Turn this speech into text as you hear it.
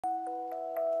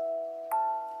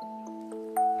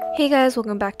Hey guys,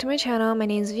 welcome back to my channel. My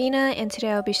name is Vina and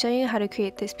today I'll be showing you how to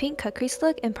create this pink cut crease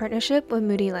look in partnership with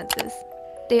Moody lenses.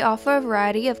 They offer a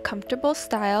variety of comfortable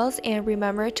styles, and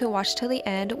remember to watch till the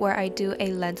end where I do a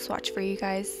lens swatch for you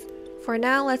guys. For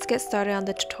now, let's get started on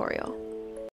the tutorial.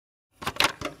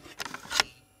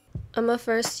 I'm gonna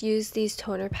first use these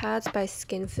toner pads by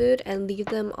Skin Food and leave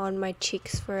them on my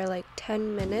cheeks for like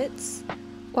 10 minutes.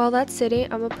 While that's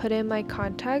sitting, I'm gonna put in my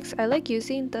contacts. I like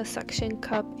using the suction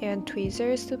cup and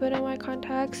tweezers to put in my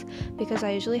contacts because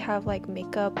I usually have like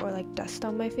makeup or like dust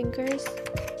on my fingers.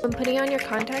 When putting on your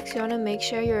contacts, you want to make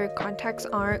sure your contacts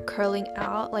aren't curling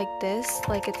out like this,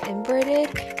 like it's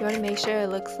inverted. You want to make sure it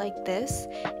looks like this,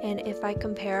 and if I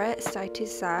compare it side to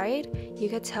side, you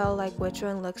can tell like which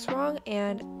one looks wrong,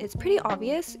 and it's pretty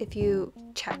obvious if you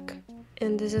check.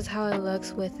 And this is how it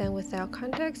looks with and without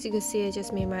contacts. You can see it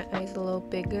just made my eyes a little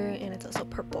bigger, and it's also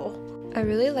purple. I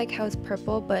really like how it's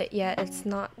purple, but yeah, it's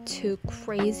not too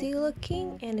crazy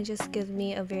looking, and it just gives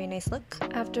me a very nice look.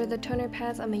 After the toner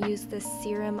pads, I'm gonna use this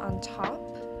serum on top.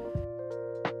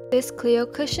 This Clio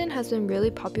cushion has been really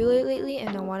popular lately,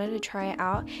 and I wanted to try it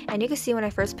out. And you can see when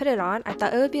I first put it on, I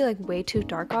thought it would be like way too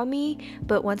dark on me,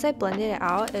 but once I blended it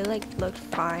out, it like looked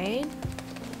fine.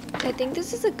 I think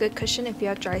this is a good cushion if you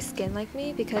have dry skin like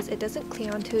me because it doesn't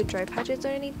cling onto dry patches or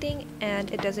anything,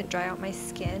 and it doesn't dry out my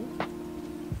skin.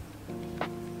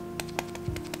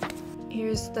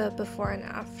 Here's the before and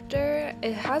after.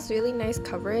 It has really nice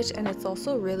coverage and it's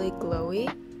also really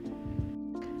glowy.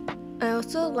 I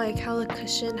also like how the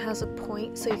cushion has a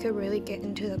point so you can really get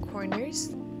into the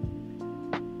corners.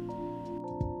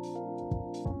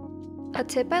 A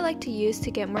tip I like to use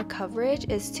to get more coverage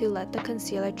is to let the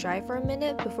concealer dry for a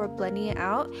minute before blending it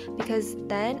out, because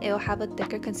then it'll have a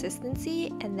thicker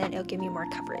consistency and then it'll give me more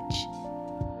coverage.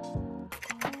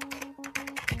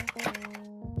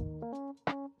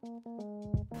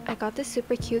 I got this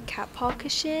super cute cat paw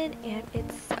cushion and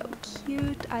it's so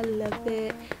cute. I love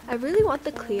it. I really want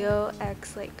the Clio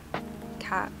X like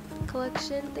cat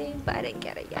collection thing, but I didn't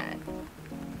get it yet.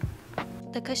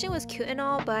 The cushion was cute and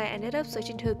all, but I ended up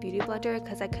switching to a beauty blender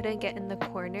because I couldn't get in the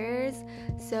corners.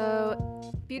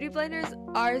 So beauty blenders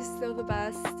are still the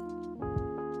best.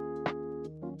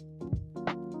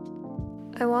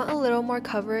 I want a little more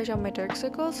coverage on my dark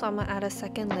circles, so I'm gonna add a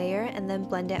second layer and then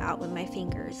blend it out with my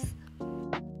fingers.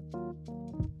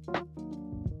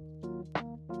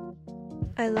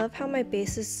 I love how my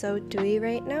base is so dewy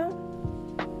right now.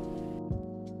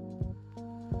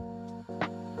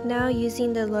 Now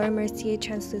using the Mercier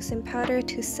translucent powder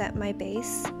to set my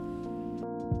base.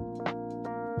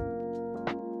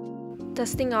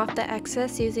 Dusting off the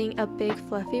excess using a big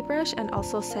fluffy brush and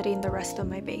also setting the rest of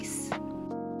my base.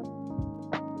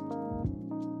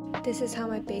 This is how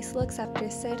my base looks after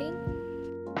setting.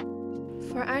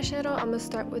 For eyeshadow, I'm going to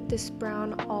start with this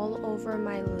brown all over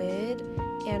my lid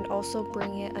and also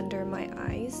bring it under my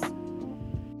eyes.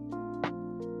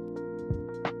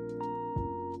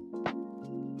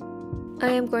 I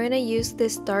am going to use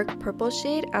this dark purple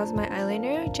shade as my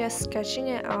eyeliner, just sketching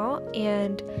it out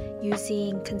and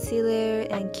using concealer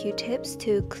and Q-tips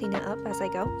to clean it up as I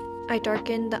go. I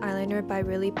darken the eyeliner by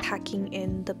really packing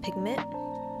in the pigment.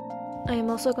 I am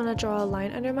also going to draw a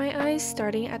line under my eyes,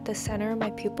 starting at the center of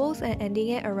my pupils and ending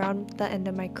it around the end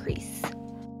of my crease.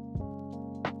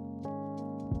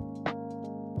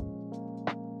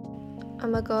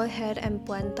 I'm going to go ahead and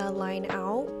blend the line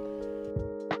out.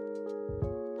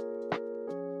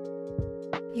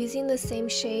 Using the same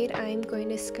shade, I'm going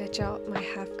to sketch out my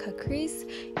half cut crease,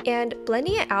 and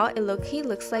blending it out, it low-key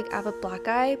looks like I have a black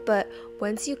eye, but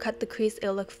once you cut the crease,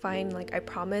 it'll look fine, like I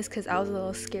promise, because I was a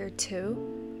little scared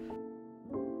too.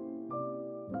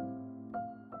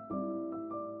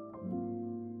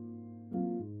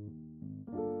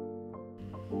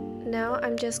 Now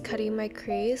I'm just cutting my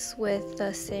crease with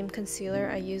the same concealer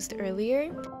I used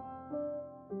earlier.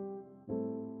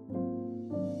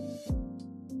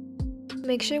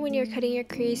 Make sure when you're cutting your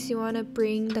crease, you want to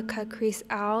bring the cut crease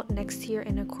out next to your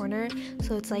inner corner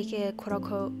so it's like a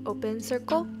quote-unquote open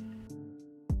circle.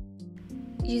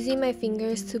 Using my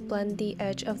fingers to blend the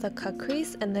edge of the cut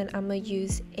crease, and then I'm going to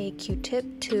use a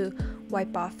Q-tip to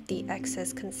wipe off the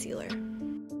excess concealer.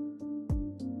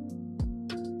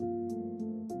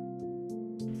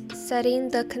 Setting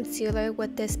the concealer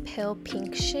with this pale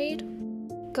pink shade.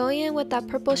 Going in with that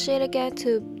purple shade again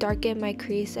to darken my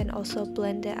crease and also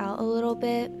blend it out a little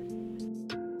bit.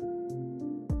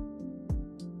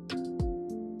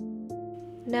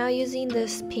 Now using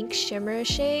this pink shimmer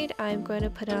shade, I'm going to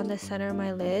put it on the center of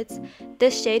my lids.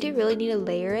 This shade, you really need to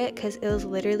layer it because it was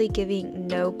literally giving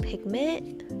no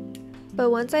pigment. But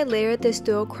once I layered this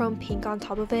duochrome pink on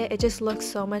top of it, it just looks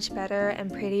so much better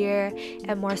and prettier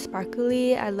and more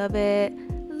sparkly. I love it.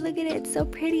 Look at it, it's so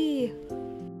pretty.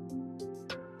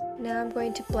 Now I'm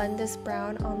going to blend this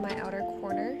brown on my outer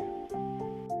corner.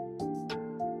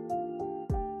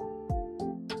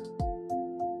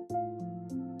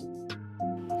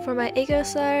 For my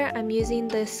eyeshadow, I'm using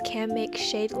this Can Make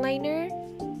shade liner.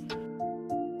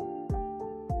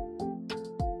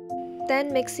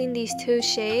 Then mixing these two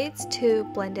shades to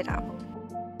blend it out.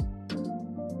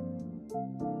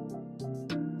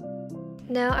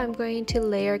 Now I'm going to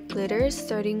layer glitters,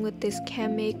 starting with this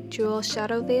Can Make Jewel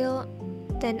Shadow Veil,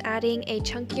 then adding a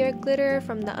chunkier glitter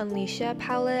from the Unleashed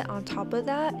palette on top of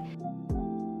that.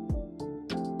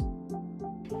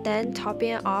 Then topping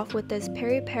it off with this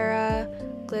Peripera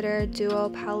glitter duo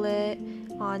palette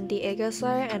on the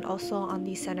eyeshadow and also on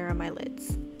the center of my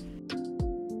lids.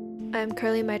 I'm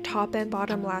curling my top and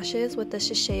bottom lashes with the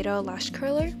Shiseido lash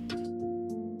curler.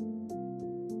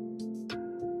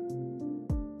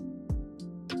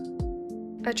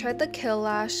 I tried the Kill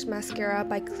Lash mascara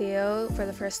by Clio for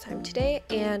the first time today,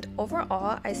 and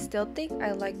overall I still think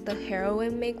I like the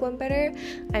Heroine Make one better.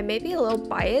 I may be a little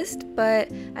biased, but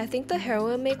I think the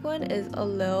Heroine Make one is a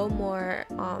little more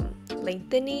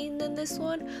lengthening than this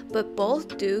one, but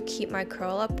both do keep my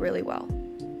curl up really well.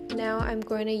 Now I'm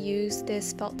going to use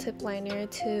this felt tip liner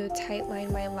to tight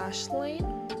line my lash line.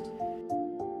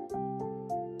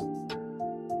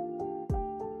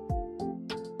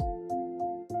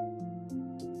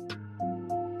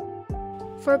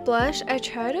 For blush, I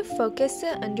try to focus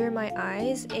it under my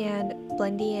eyes and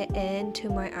blending it into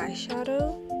my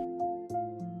eyeshadow.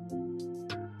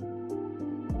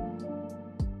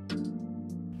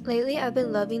 Lately, I've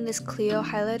been loving this Clio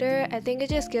highlighter. I think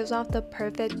it just gives off the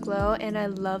perfect glow and I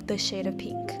love the shade of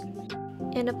pink.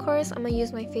 And of course, I'm going to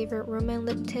use my favorite Roman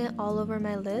lip tint all over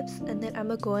my lips, and then I'm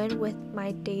going to go in with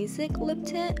my Daisic lip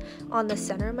tint on the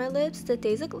center of my lips. The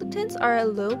Daisic lip tints are a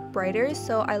little brighter,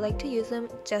 so I like to use them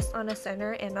just on the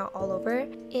center and not all over.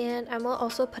 And I'm going to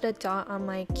also put a dot on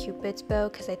my Cupid's bow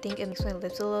because I think it makes my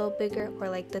lips a little bigger, or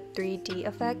like the 3D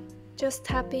effect. Just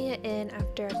tapping it in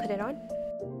after I put it on.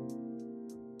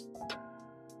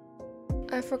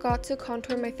 I forgot to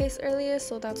contour my face earlier,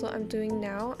 so that's what I'm doing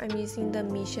now. I'm using the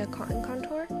Missha Cotton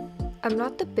Contour. I'm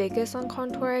not the biggest on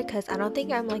contour because I don't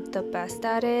think I'm like the best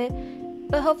at it,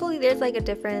 but hopefully there's like a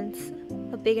difference,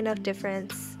 a big enough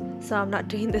difference, so I'm not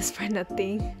doing this for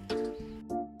nothing.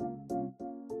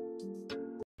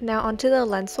 Now onto the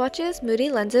lens swatches. Moody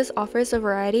Lenses offers a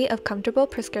variety of comfortable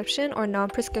prescription or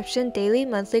non-prescription daily,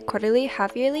 monthly, quarterly,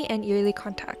 half-yearly, and yearly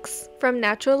contacts. From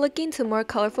natural looking to more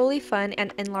colorfully fun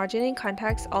and enlarging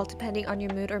contacts, all depending on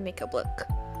your mood or makeup look.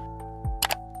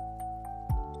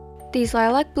 These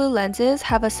lilac blue lenses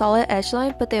have a solid edge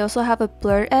line, but they also have a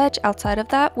blurred edge outside of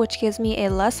that, which gives me a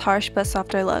less harsh but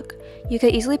softer look. You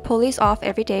could easily pull these off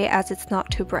every day as it's not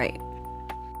too bright.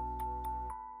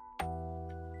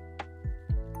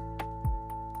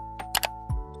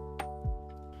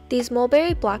 These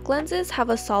mulberry black lenses have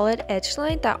a solid edge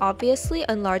line that obviously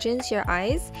enlarges your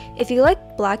eyes. If you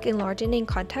like black enlarging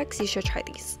contacts, you should try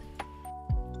these.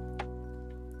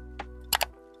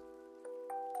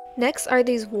 Next are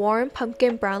these warm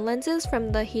pumpkin brown lenses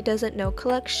from the He Doesn't Know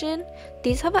collection.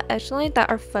 These have an edge line that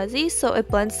are fuzzy, so it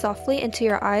blends softly into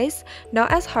your eyes,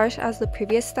 not as harsh as the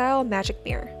previous style Magic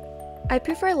Mirror. I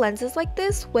prefer lenses like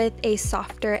this with a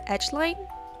softer edge line.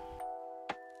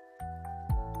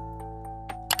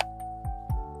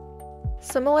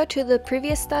 Similar to the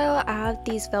previous style, I have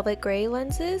these velvet gray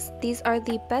lenses. These are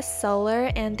the best seller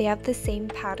and they have the same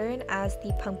pattern as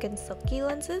the pumpkin silky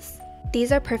lenses.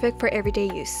 These are perfect for everyday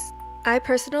use. I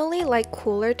personally like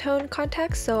cooler tone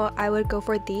contacts, so I would go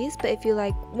for these, but if you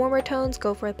like warmer tones,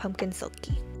 go for a pumpkin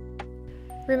silky.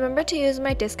 Remember to use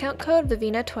my discount code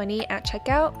vevina20 at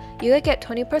checkout. You will get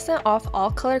 20% off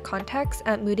all color contacts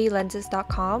at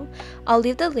moodylenses.com. I'll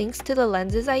leave the links to the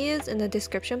lenses I use in the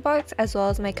description box as well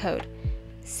as my code.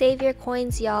 Save your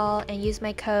coins, y'all, and use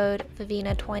my code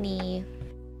vevina20.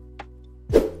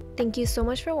 Thank you so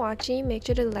much for watching. Make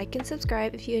sure to like and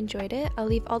subscribe if you enjoyed it. I'll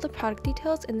leave all the product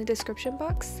details in the description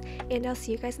box, and I'll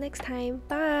see you guys next time.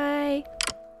 Bye!